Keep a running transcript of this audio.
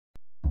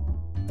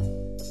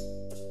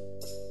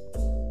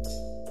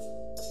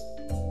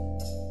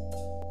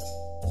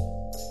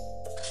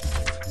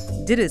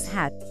Dudu's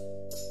hat.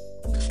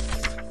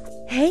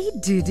 Hey,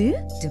 Dudu,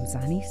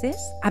 Dumisani says,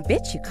 I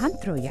bet you can't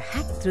throw your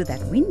hat through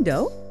that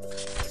window.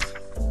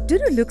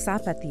 Dudu looks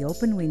up at the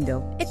open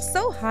window. It's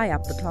so high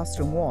up the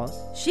classroom wall,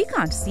 she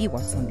can't see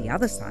what's on the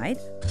other side.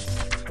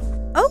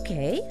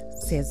 Okay,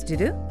 says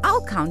Dudu,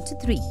 I'll count to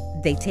 3.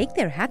 They take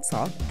their hats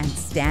off and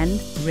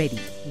stand ready.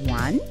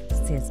 1,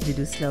 says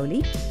Dudu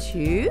slowly.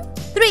 2,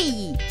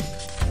 3.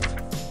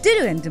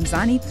 Dudu and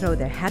Dumisani throw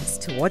their hats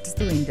towards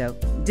the window.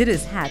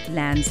 Dudu's hat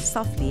lands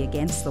softly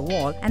against the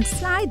wall and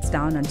slides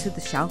down onto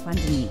the shelf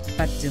underneath.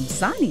 But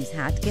Dumisani's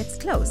hat gets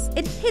close.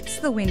 It hits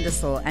the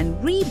windowsill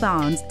and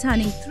rebounds,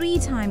 turning 3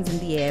 times in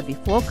the air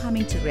before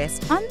coming to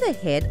rest on the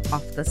head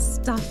of the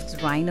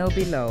stuffed rhino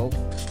below.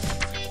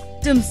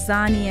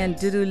 Dumisani and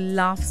Dudu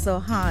laugh so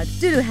hard,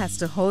 Dudu has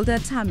to hold her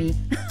tummy.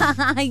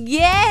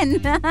 Again!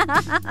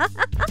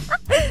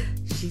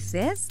 She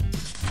says.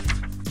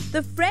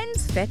 The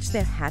friends fetch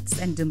their hats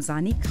and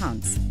Dumisani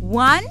counts.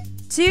 1,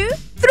 2,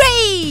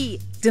 3!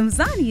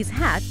 Dumisani's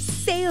hat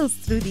sails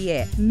through the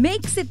air,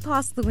 makes it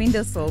past the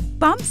windowsill,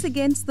 bumps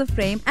against the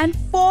frame and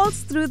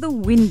falls through the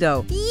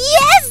window.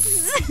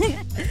 Yes!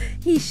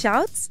 He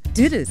shouts.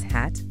 Dudu's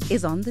hat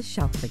is on the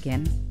shelf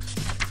again.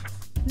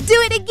 Do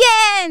it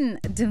again!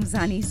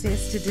 Dumisani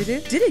says to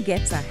Dudu. Dudu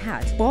gets her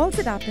hat, balls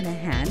it up in her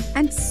hand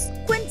and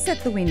squints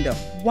at the window.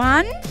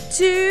 1,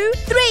 2,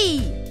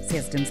 3!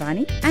 says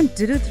Dumisani, and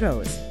Dudu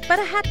throws. But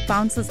her hat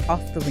bounces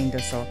off the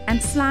windowsill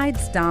and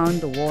slides down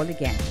the wall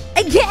again.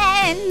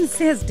 Again,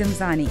 says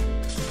Dumisani.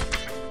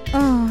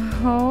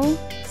 Oh,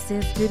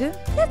 says Dudu.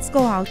 Let's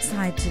go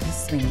outside to the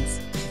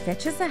swings. She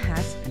fetches her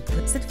hat and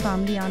puts it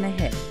firmly on her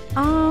head.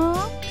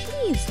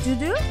 Please,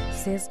 Dudu,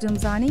 says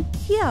Dumisani.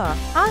 Here,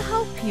 I'll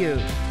help you.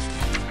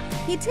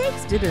 He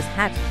takes Dudu's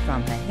hat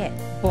from her head,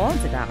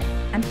 balls it up,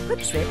 and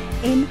puts it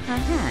in her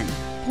hand.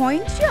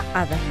 Point your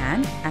other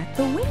hand at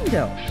the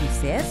window, he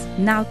says.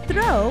 Now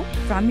throw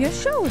from your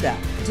shoulder.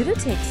 Dudu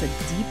takes a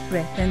deep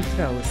breath and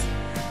throws.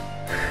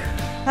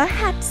 Her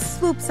hat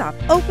swoops up,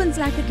 opens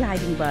like a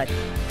gliding bird,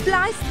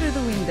 flies through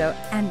the window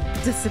and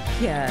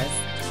disappears.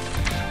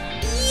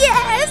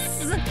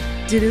 Yes!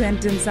 Dudu and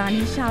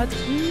Dumisani shout,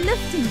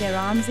 lifting their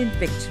arms in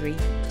victory.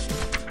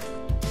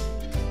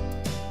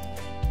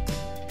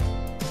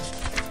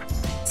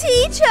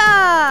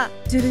 Teacher!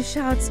 Dudu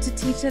shouts to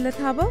Teacher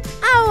Latabo.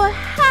 Our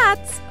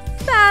hats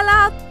fell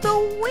out the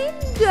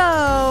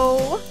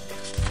window.